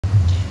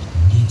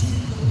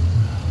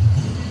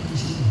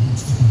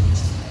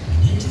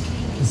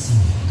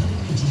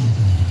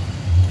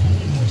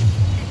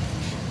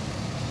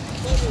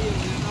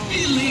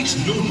Be late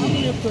no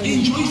more.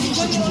 Enjoy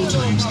faster travel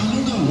times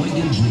along our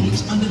widened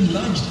roads and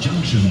enlarged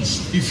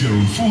junctions. If you're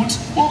on foot,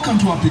 welcome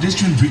to our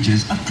pedestrian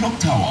bridges at Clock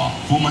Tower,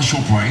 former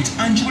ShopRite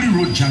and Jubilee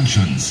Road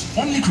junctions.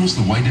 Only cross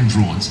the widened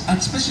roads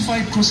at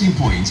specified crossing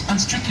points and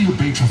strictly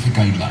obey traffic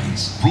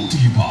guidelines. Brought to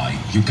you by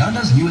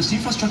Uganda's newest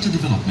infrastructure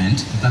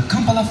development, the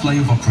Kampala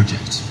Flyover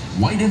Project.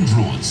 Widened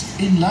roads,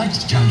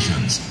 enlarged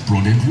junctions,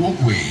 broadened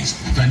walkways,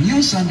 the new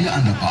Zambia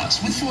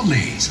underpass with 4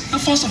 lanes, the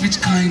first of its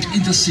kind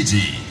in the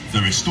city. The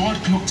restored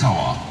clock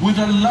tower with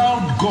a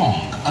loud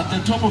gong at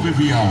the top of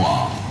every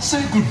hour.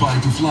 Say goodbye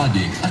to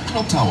flooding at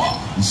Clock Tower,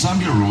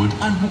 Zambia Road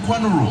and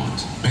Mukwano Road.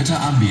 Better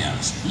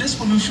ambience, less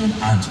pollution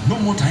and no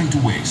more time to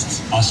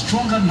waste. A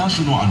stronger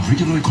national and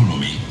regional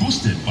economy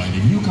boosted by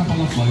the new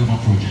Kampala Flyover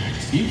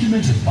Project.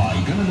 Implemented by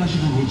Uganda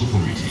National Roads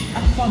Authority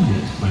and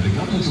funded by the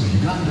governments of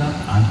Uganda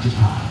and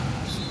Japan.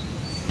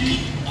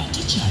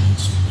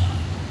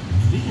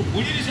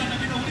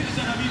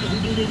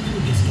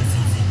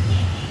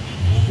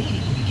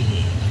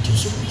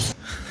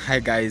 Hi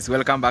guys,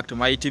 welcome back to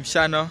my YouTube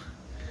channel.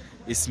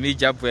 It's me,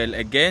 JABWEL,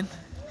 again.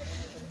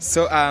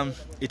 So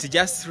it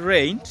just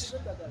rained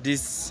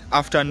this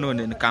afternoon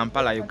in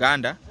Kampala,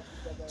 Uganda.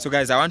 So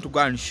guys, I want to go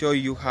and show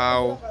you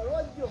how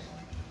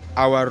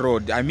our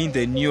road, I mean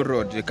the new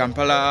road, the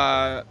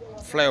Kampala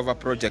Flyover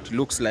Project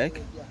looks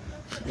like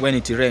when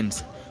it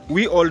rains.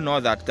 We all know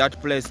that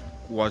that place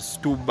was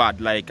too bad.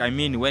 Like, I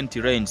mean, when it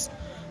rains,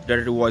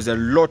 there was a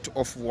lot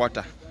of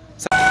water.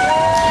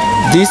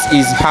 This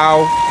is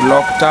how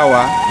Clock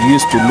Tower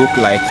used to look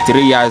like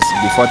 3 years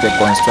before the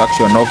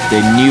construction of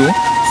the new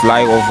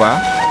flyover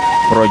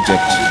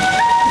project,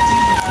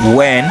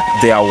 when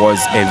there was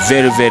a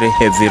very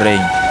heavy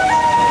rain.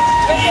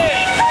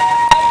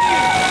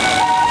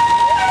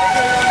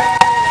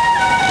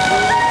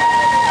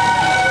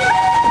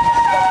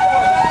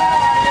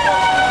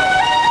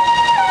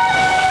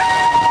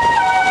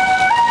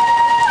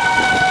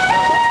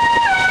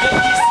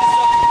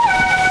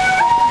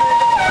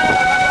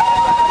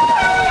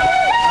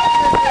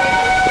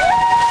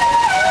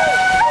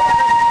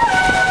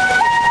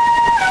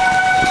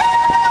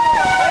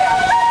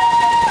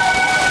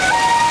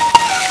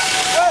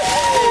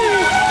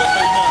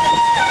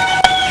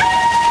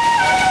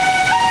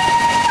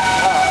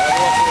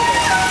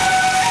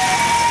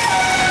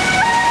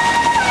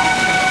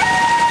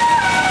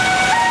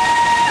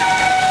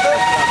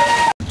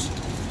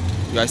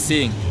 You are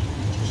seeing,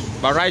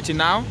 but right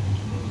now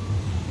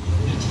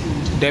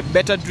the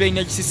better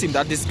drainage system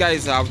that these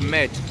guys have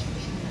made,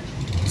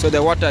 so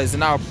the water is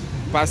now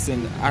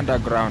passing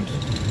underground.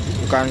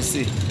 You can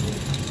see.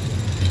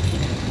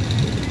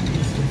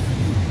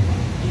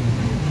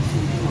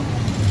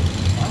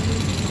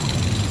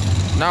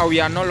 Now we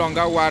are no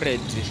longer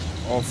worried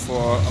of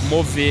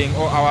moving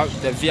or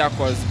the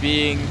vehicles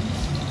being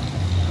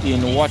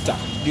in water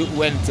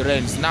when it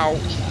rains. Now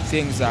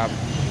things are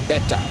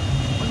better.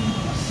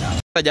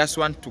 I just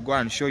want to go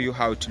and show you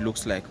how it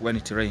looks like when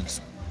it rains.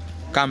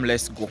 Come,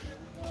 let's go.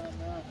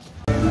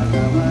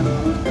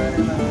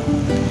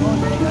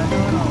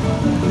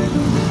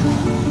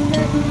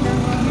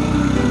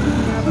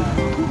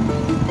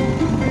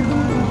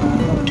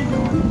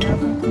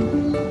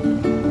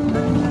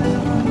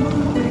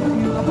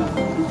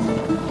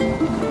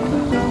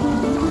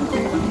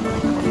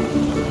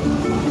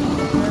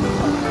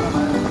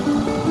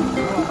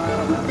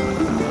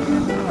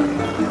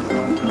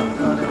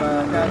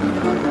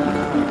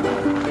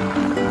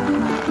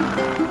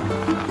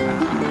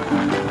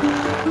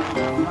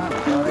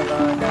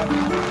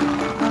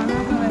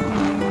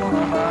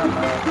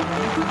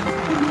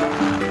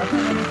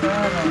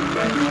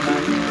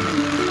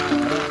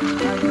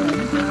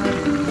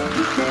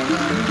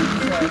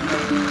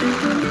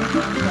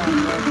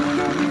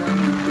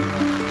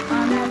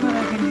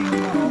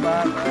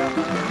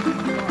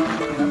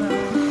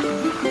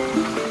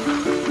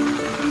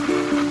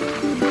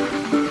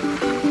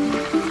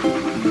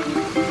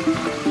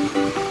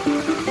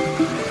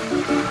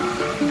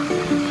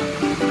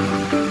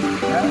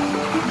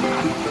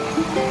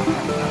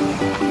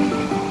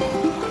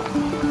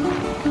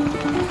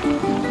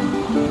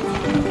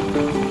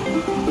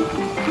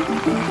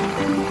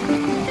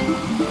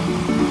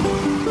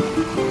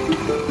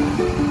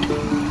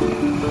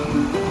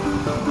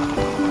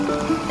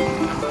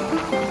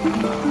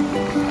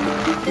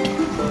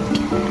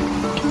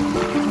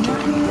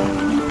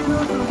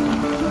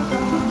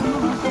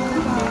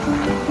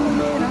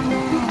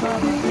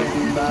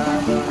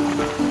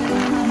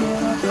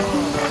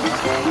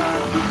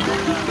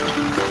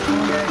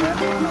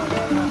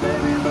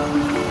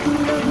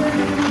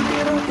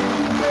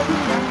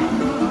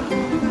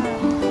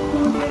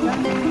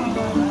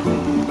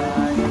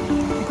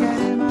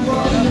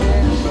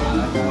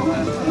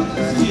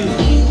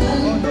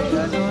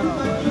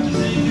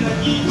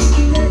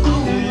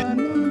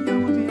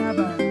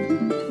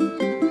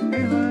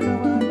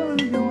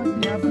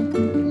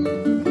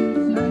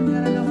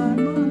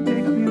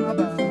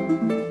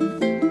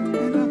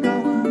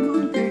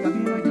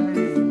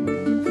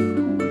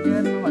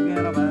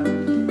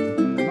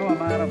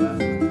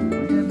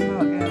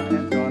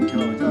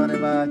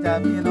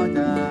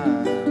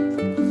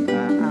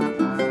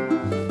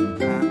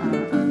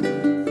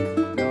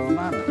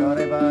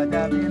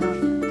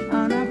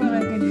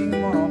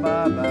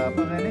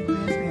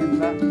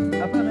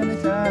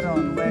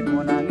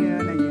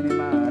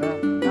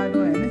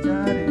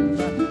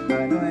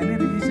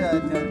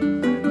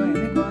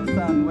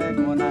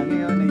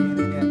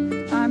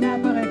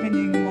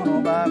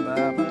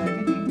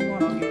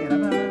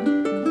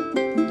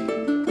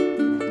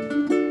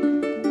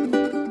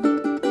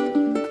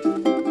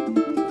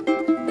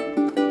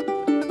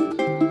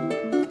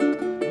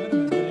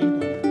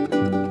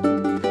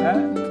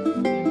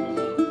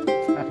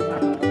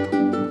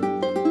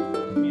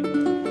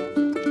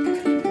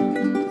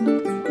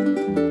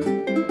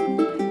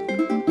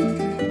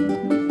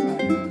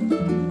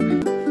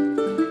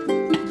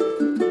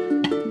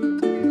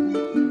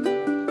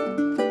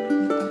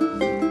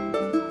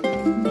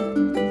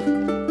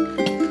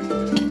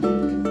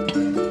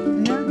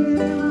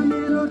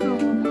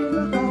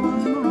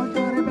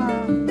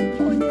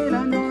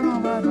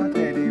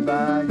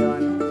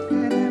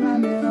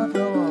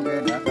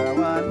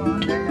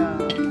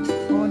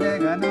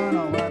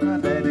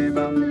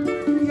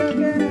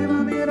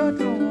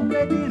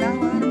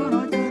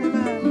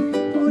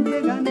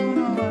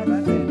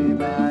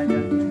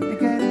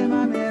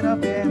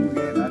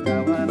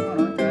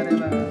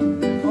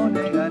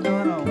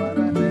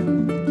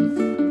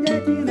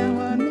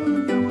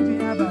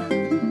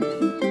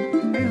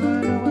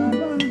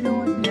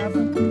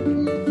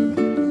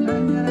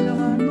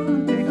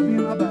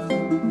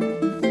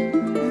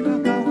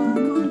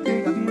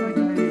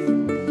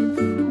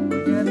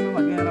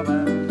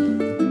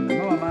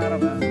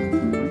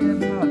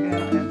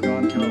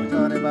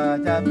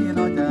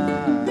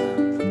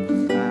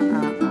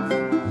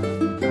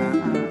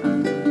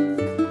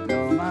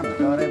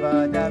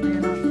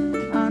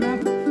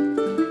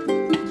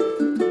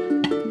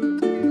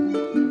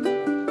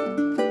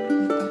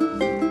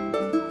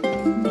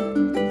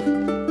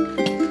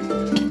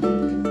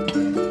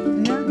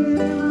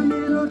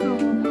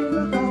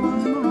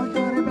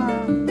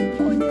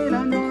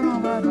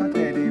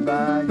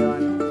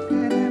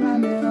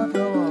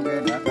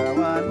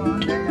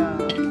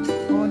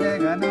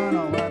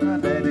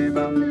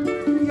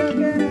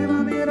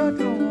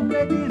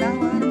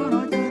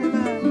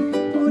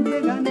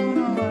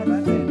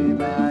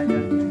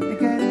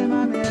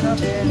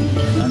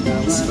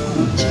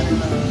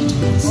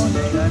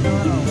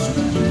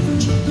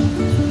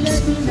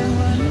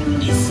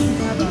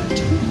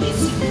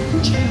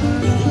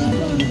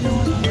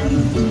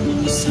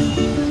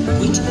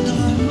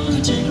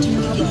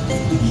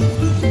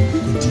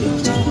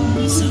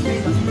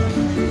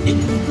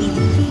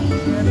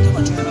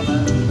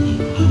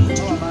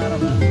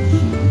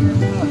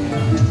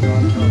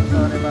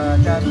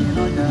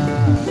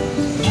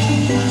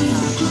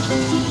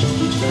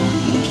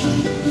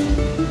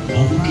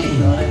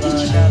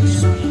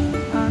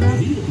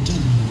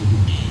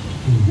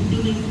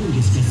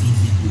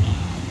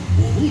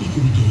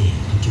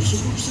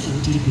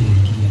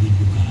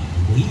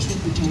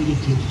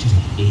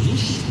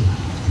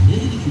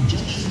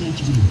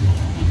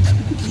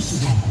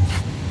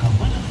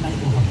 Kampala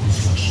flyover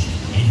construction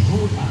and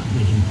road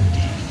upgrading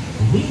project.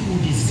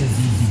 Railroad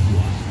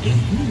zikaziyizibwa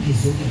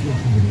enkungezo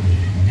y'ebyokulonda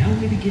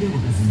nawe bigere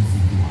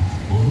wagaziyiziddwa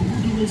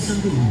oluguudo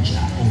lw'ensango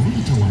lujja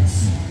oluyita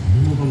wansi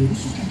lunoba lwe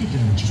lusukidde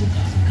ddala mu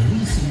kibuga nga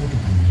luyisa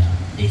emmotoka nnya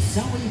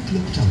essaawa ye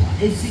clock tower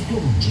ezziddwa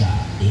bujja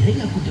era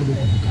yakuddamu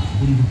okuvuga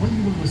buli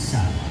luvannyuma lwa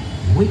ssaawa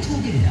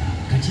wetwogerera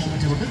kati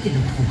amataba gagenda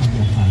kufuuka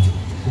byafaayo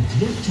ku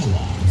clock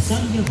tower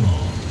nsambya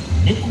road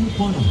ne ku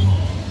mukwano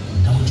road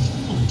nga bwe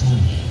tukuuma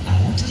obutonde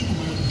awatali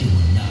kumala budde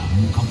bwonna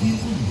mu kavuyo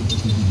k'oluguudo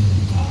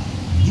kw'ebibuga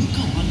New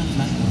Kampala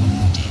flyover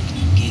project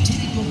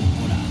ng'eteereddwa mu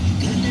kukola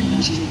Uganda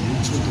National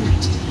Roads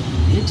Authority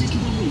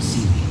n'eteekebwamu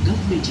ensimbi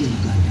gavumenti ya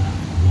Uganda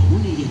wamu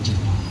n'eya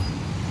Japan.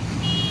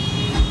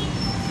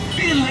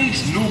 Be late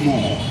no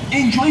more.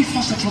 Enjoy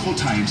faster travel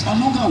times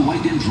along our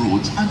widened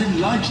roads and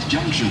enlarged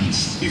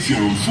junctions. If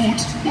you're on foot,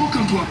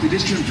 welcome to our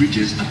pedestrian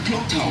bridges at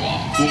Clock Tower,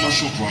 Boma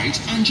Shoprite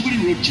and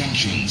JABWEL Road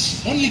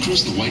junctions. Only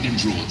cross the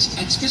widened roads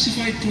at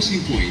specified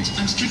crossing points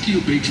and strictly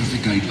obey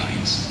traffic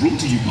guidelines. Brought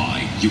to you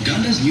by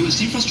Uganda's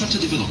newest infrastructure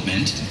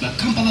development, the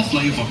Kampala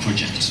Flyover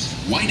Project.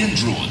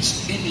 Widened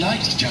roads,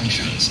 enlarged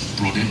junctions,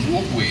 broadened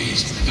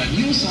walkways, the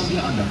new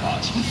Zambia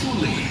underpass with 4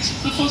 lanes,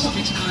 the first of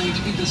its kind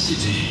in the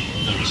city.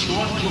 The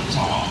restored Clock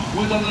Tower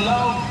with a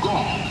loud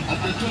gong at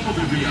the top of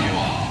every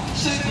hour.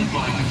 Say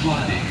goodbye to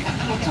flooding at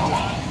Clock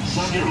Tower,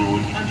 Zambia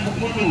Road and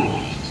Mukwano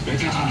Road.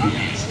 Better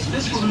ambience,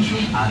 less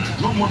pollution and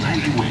no more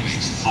tiny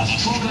waste. A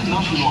stronger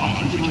national and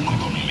regional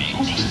economy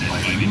hosted by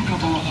the New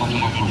Kampala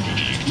Flyover Project.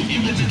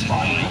 Implemented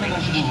by the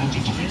National Roads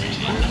Authority.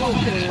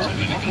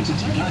 Welcome to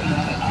Uganda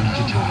and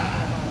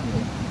Japan.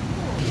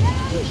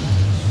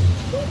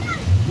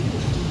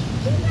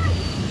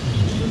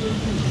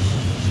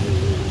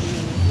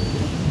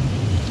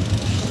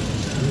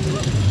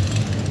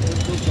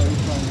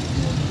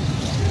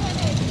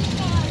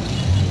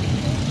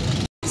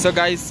 So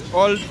guys,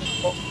 all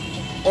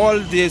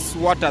this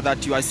water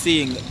that you are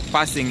seeing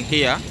passing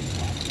here,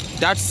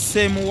 that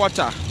same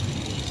water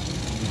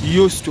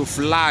used to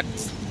flood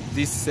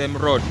this same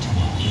road.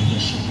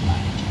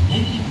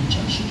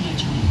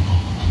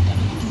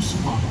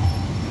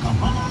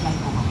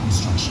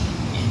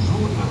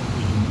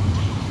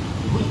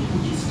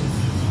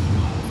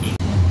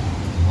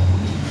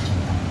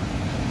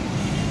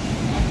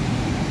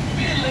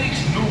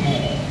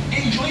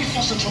 Enjoy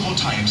faster travel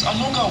times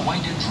along our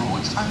widened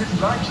roads and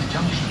enlarged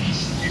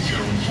junctions. If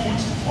you're on foot,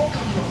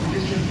 welcome to our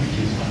pedestrian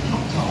bridges at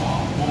Clock Tower,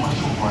 Boma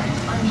Shoprite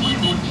and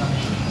JABWEL Road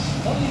junctions.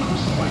 Only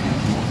cross the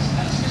widened roads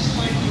at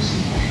specified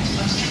crossing points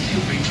and